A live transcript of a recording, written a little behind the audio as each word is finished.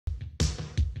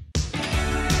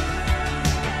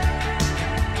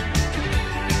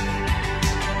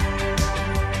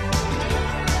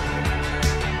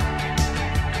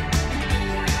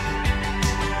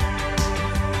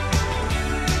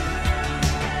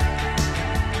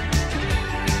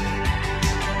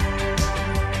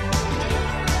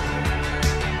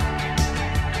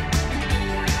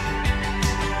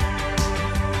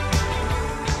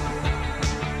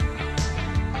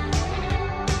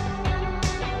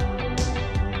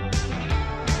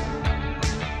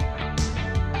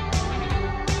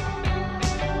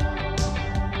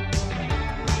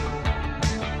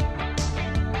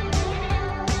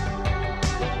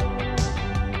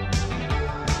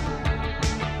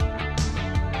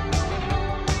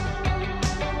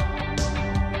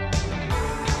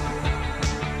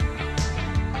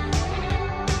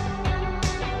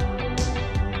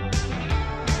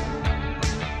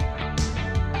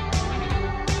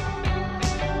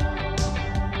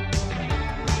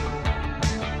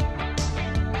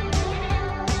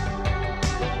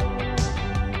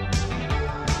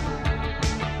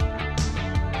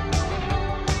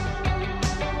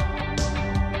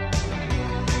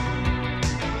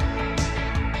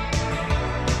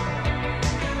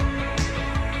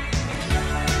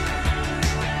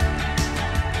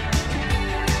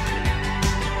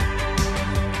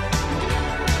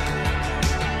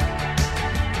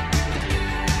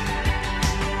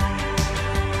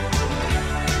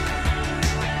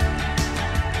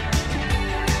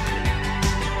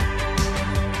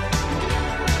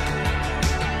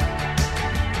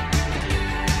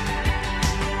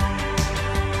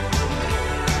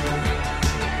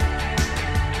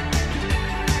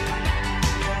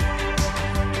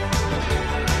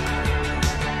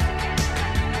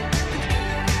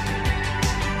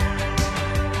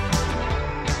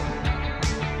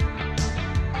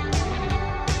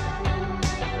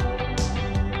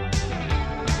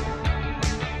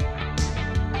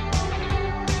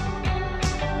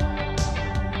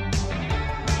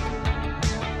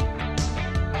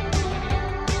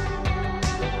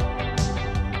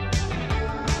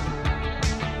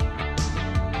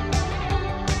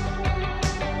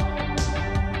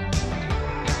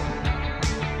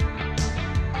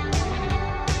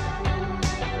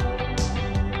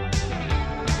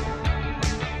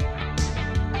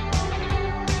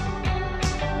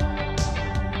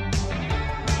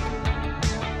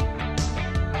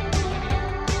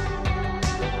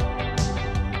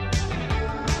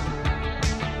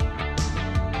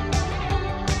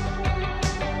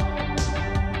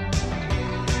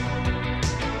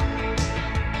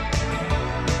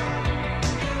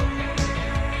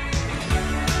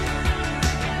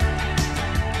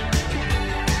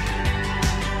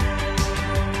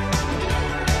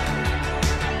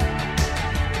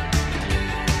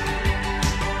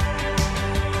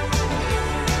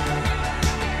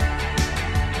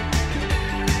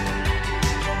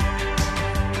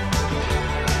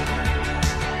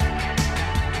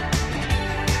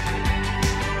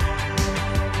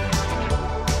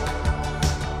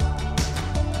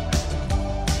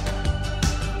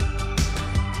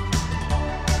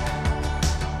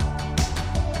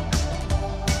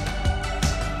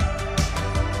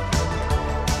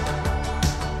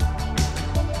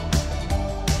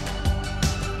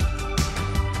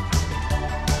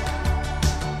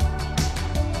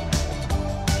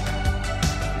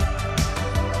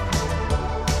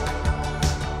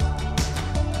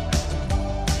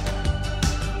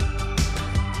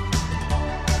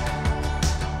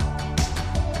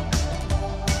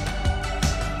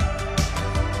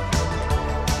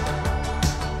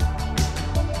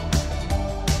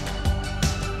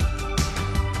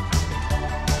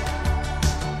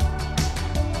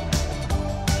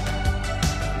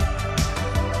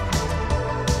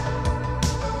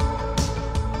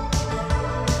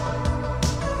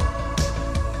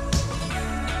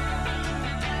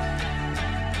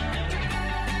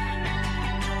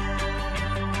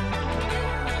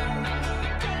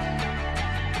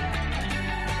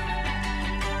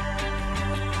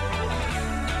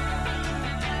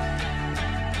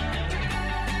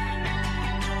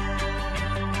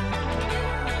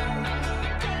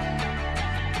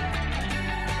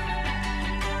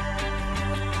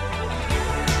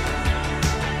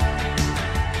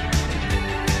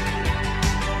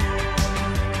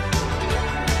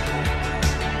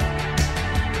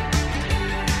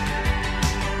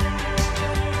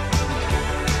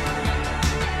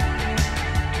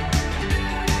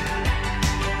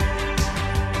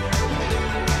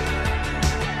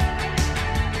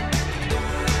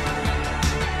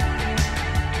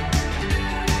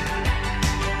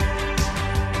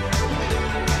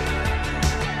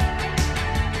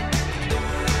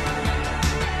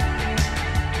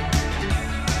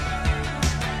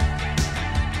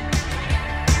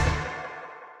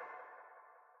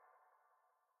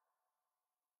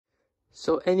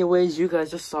So anyways, you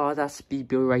guys just saw that speed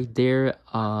build right there.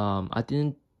 I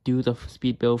didn't do the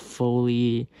speed build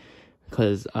fully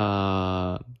because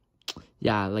yeah,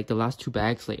 like the last 2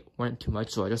 bags like weren't too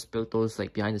much, so I just built those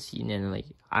like behind the scene, and like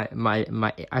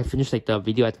I finished like the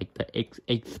video at like the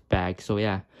eighth bag. So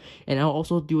yeah, and I'll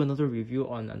also do another review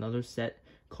on another set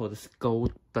called the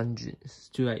Skull Dungeons,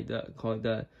 to like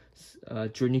the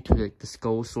Journey to like the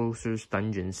Skull Sorcerer's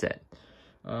Dungeon set.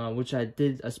 Which I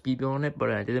did a speed build on it,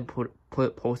 but I didn't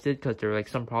post it because there were like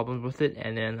some problems with it,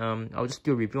 and then I'll just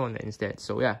do a review on it instead.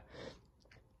 So yeah,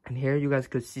 and here you guys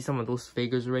could see some of those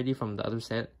figures already from the other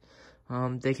set.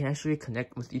 They can actually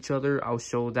connect with each other. I'll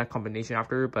show that combination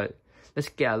after, but let's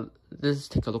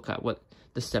take a look at what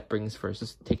the set brings first.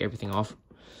 Let's take everything off,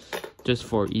 just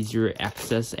for easier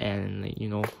access and, you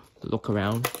know, look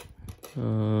around.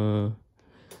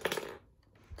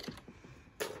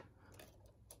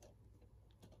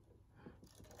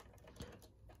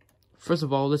 First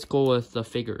of all, let's go with the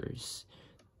figures.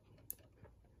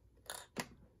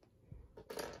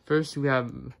 First, we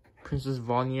have Princess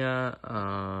Vanya.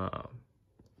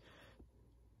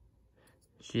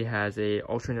 She has a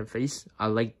alternate face. I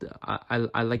like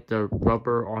the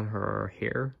rubber on her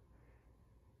hair.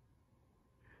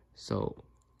 So,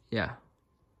 yeah.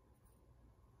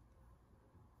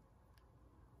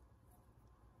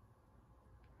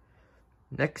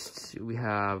 Next, we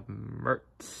have Mert.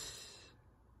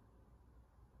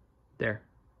 There.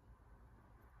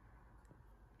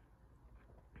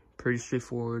 Pretty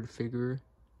straightforward figure.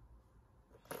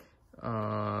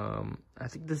 I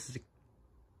think this is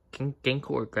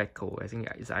Genko or Greco. I think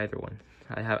it's either one.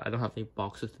 I don't have any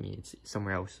box with me. It's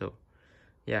somewhere else. So,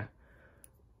 yeah.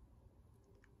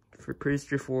 Pretty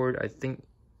straightforward. I think.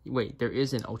 Wait, there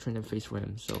is an alternate face for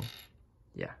him. So,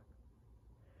 yeah.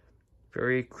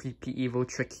 Very creepy, evil,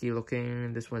 tricky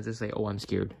looking. This one's just like, oh, I'm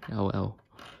scared. LOL.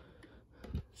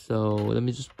 So let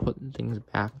me just put things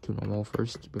back to normal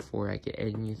first before I get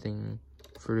anything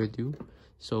further ado.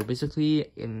 So basically,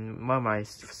 in one of my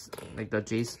like the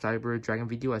Jace Cyber Dragon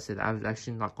video, I said I was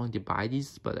actually not going to buy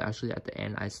these, but actually at the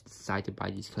end I decided to buy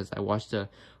these because I watched the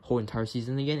whole entire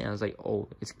season again, and I was like, oh,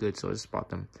 it's good, so I just bought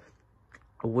them.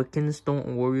 A Wiccan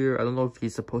Stone Warrior. I don't know if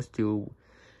he's supposed to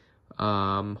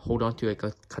hold on to like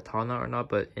a katana or not,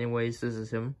 but anyways, this is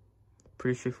him.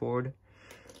 Pretty straightforward.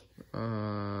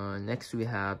 Next we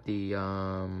have the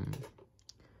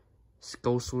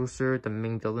Skull Sorcerer, the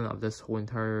main villain of this whole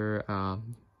entire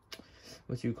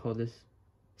what do you call this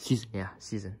season? Yeah,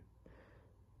 season.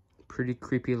 Pretty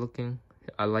creepy looking.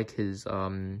 I like his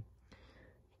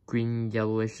green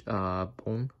yellowish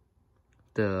bone,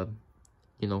 the,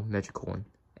 you know, magical one,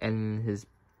 and his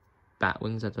bat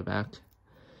wings at the back.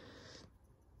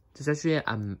 There's actually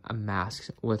a mask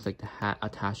with like the hat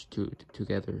attached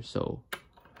together, so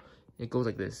it goes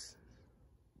like this.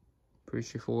 Pretty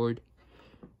straightforward.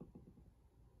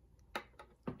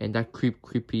 And that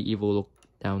creepy evil look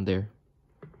down there.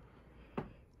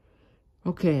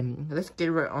 Okay, let's get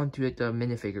right on to it, the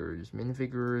minifigures.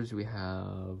 Minifigures, we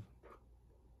have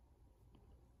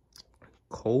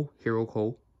Cole, Hero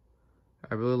Cole.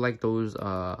 I really like those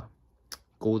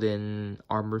golden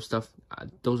armor stuff.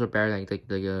 Those are better than like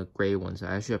the gray ones.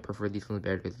 I prefer these ones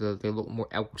better because they look more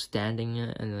outstanding,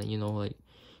 and you know, like,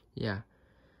 yeah.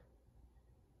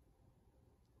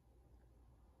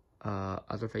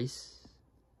 Other face.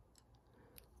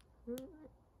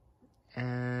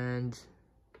 And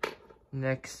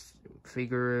next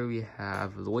figure we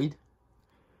have Lloyd.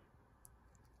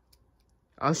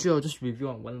 Actually, I'll just review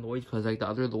on one Lloyd because like the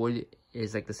other Lloyd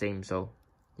is like the same, so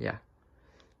yeah.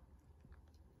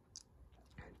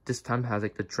 This time has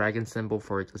like the dragon symbol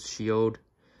for like, the shield.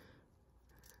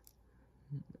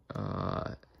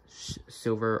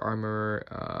 Silver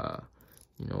armor,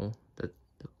 you know, the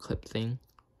clip thing.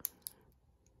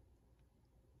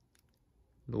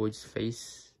 Lloyd's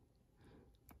face.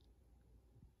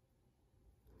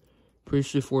 Pretty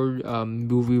straightforward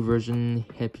movie version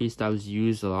headpiece that was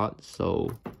used a lot,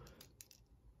 so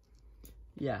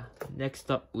yeah.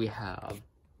 Next up we have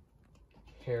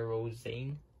Hero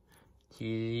Zane.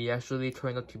 He actually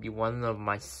turned out to be one of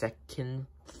my second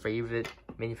favorite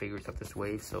minifigures of this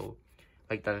wave, so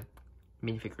like the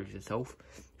minifigures itself.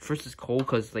 First is Cole,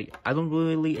 because like I don't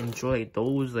really enjoy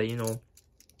those, like, you know,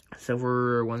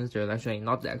 silver ones. They're actually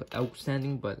not that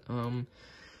outstanding, but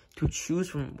to choose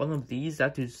from one of these, I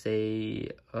have to say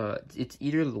it's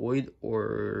either Lloyd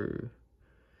or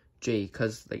Jay,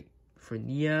 because like for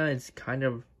Nia, it's kind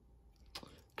of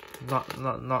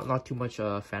not too much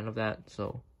a fan of that.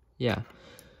 So yeah.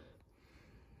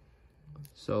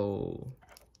 So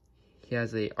he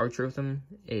has a archer with him,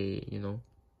 you know,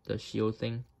 the shield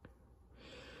thing.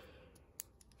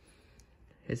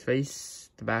 his face,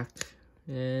 the back,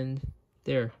 and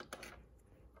there.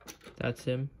 That's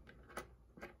him.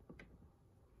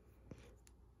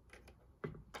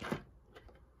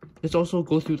 Let's also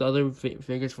go through the other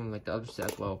figures from like the other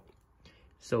set as well.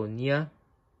 So Nia,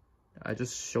 I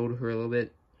just showed her a little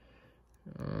bit.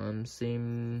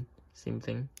 Same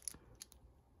thing.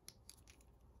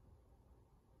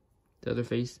 The other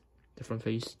face, different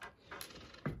face.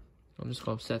 I'm just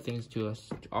gonna set things to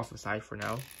off the side for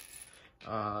now.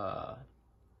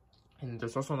 And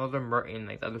there's also another Mert in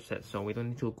like the other set, so we don't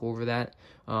need to go over that.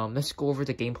 Let's go over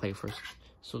the gameplay first.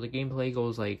 So the gameplay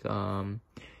goes like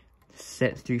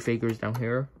set 3 figures down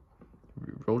here,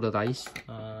 roll the dice.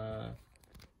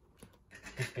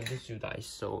 Spin this 2 dice.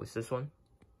 So it's this one.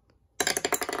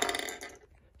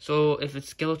 So if it's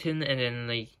skeleton and then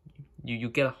like you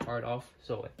get a heart off,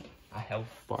 so a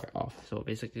health bar off. So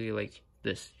basically like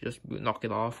this, just knock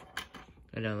it off,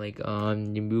 and then like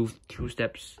you move 2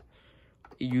 steps.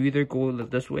 You either go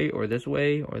this way, or the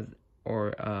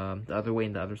other way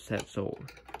in the other set. So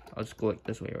I'll just go like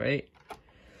this way, right?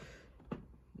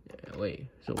 Wait,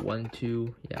 so 1,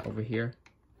 2, yeah, over here.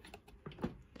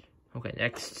 Okay,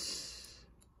 next.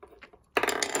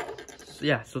 So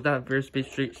yeah, so that very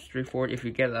straightforward. If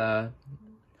you get a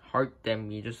heart, then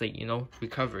you just like, you know,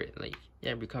 recover it, like,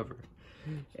 yeah, recover.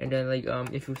 And then like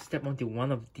if you step onto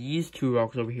one of these 2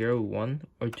 rocks over here, 1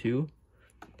 or 2,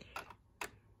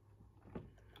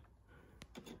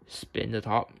 spin the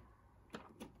top,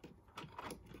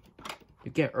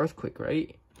 you get earthquake,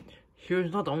 right?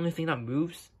 Here's not the only thing that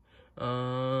moves.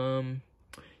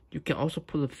 You can also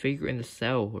put a figure in the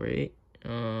cell, right?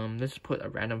 Let's put a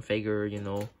random figure, you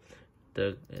know,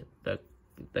 the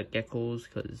geckos,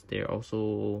 because they're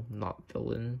also not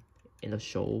villain in the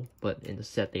show, but in the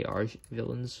set they are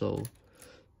villains. So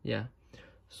yeah,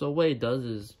 so what it does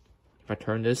is, if I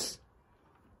turn this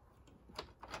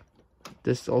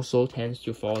also tends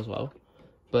to fall as well,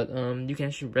 but you can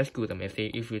actually rescue them if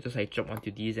you just like jump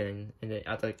onto these and then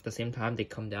at like the same time they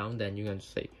come down, then you can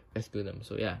just like rescue them.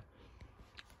 So yeah.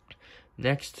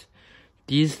 Next,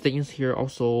 these things here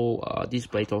also, these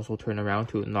blades also turn around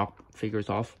to knock figures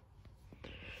off.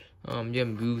 You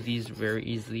can move these very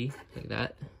easily like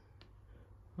that.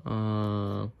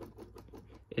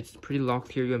 It's pretty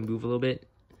locked here. You can move a little bit.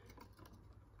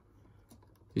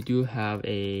 You do have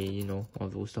a, you know, one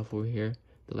of those stuff over here,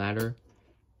 the ladder.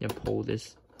 You can pull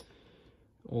this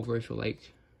over if you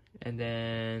like. And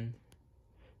then,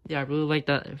 yeah, I really like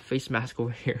that face mask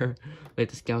over here, like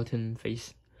the skeleton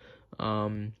face.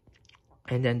 And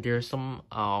then there's some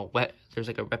there's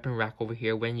like a weapon rack over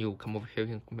here. When you come over here,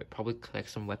 you can probably collect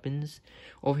some weapons.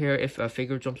 Over here, if a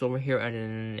figure jumps over here and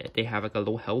then they have like a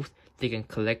low health, they can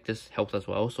collect this health as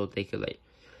well, so they could like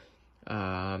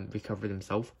recover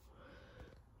themselves.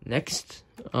 Next,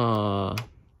 so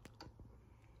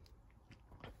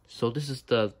this is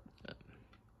the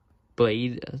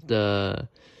blade, the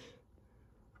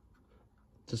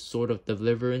sword of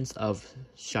deliverance of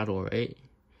Shadow, right?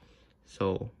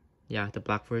 So yeah, the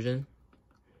black version.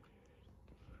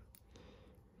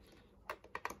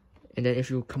 And then if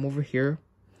you come over here,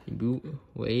 you move,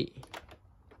 wait,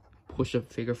 push the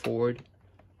figure forward,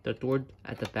 the door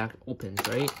at the back opens,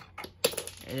 right?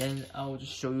 And then I'll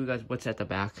just show you guys what's at the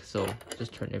back. So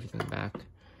just turn everything back.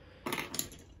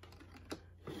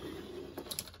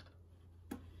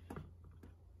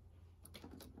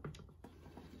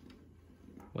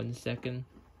 One second.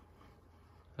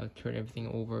 I'll turn everything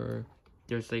over.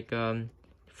 There's like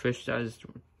fish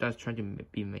that's trying to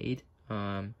be made.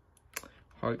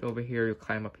 Heart over here. You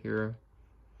climb up here.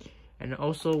 And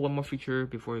also one more feature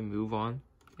before we move on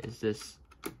is this.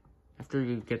 After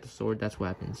you get the sword, that's what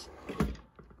happens.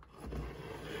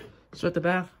 So at the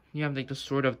back, you have like the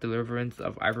sword of deliverance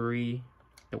of ivory,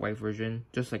 the white version,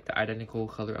 just like the identical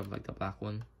color of like the black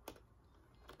one.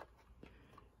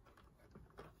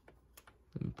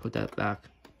 Let me put that back.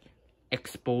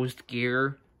 Exposed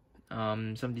gear.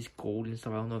 Some of these gold and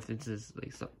stuff. I don't know if this is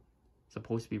like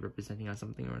supposed to be representing on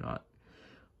something or not.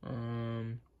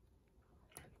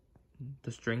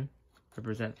 The string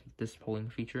represent this pulling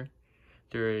feature.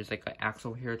 There is like an axe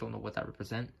over here. I don't know what that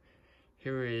represents.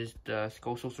 Here is the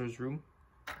Skull Sorcerer's room.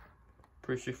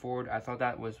 Pretty straightforward. I thought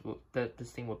that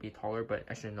this thing would be taller, but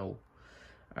actually no.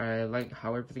 I like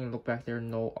how everything looked back there.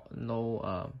 No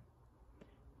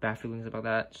bad feelings about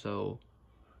that. So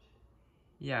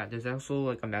yeah, there's also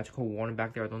like a magical warning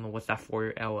back there. I don't know what's that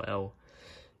for. LOL.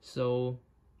 So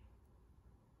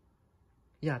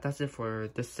yeah, that's it for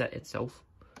this set itself.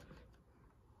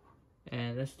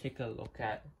 And let's take a look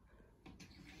at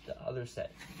the other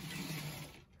set.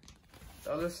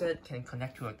 The other set can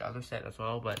connect to like the other set as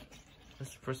well, but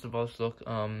let's first of all look.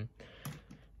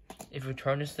 If you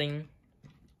turn this thing,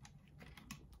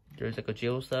 there's like a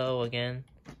jail cell again,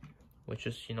 which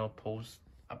is, you know, pulls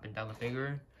up and down the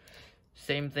figure.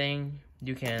 Same thing,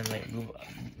 you can like move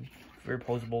very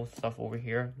posable stuff over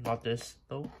here. Not this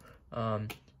though. You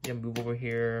can move over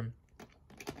here,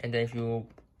 and then if you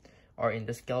are in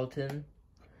the skeleton,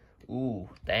 ooh,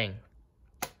 dang,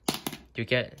 you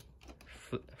get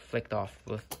flicked off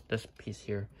with this piece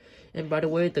here. And by the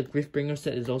way, the Griffbringer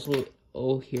set is also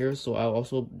here, so I'll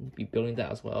also be building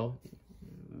that as well.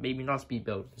 Maybe not speed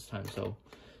build this time, so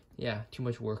yeah, too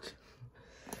much work.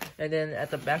 And then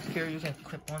at the back here, you can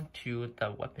clip onto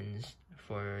the weapons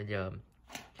for the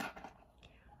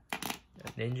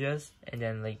ninjas. And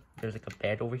then like there's like a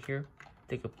bed over here.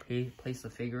 They could place the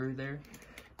figure there.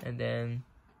 And then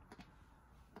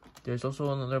there's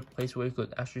also another place where you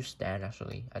could actually stand.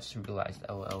 Actually, I just realized.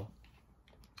 LOL.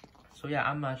 So yeah,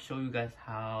 I'm gonna show you guys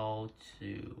how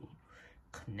to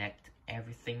connect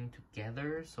everything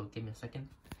together. So give me a second.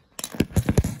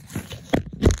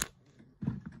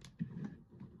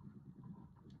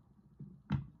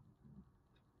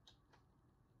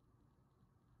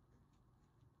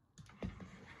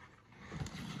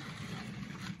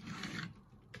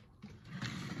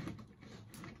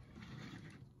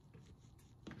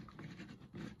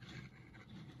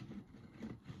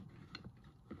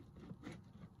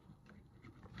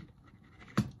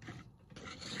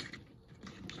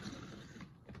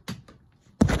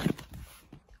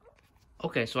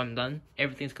 Okay, so I'm done.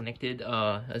 Everything's connected.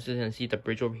 As you can see, the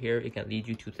bridge over here, it can lead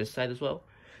you to this side as well.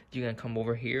 You can come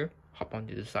over here, hop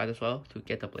onto this side as well to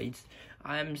get the blades.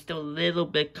 I'm still a little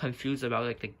bit confused about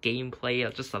like the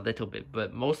gameplay, just a little bit,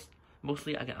 but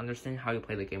mostly I can understand how you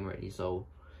play the game already. So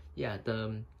yeah,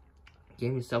 the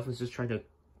game itself is just trying to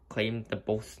claim the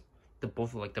both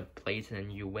like the blades, and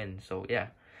then you win. So yeah,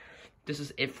 this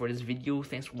is it for this video.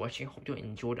 Thanks for watching. Hope you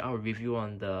enjoyed our review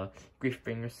on the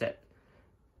Griffbringer set.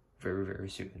 Very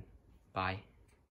soon. Bye.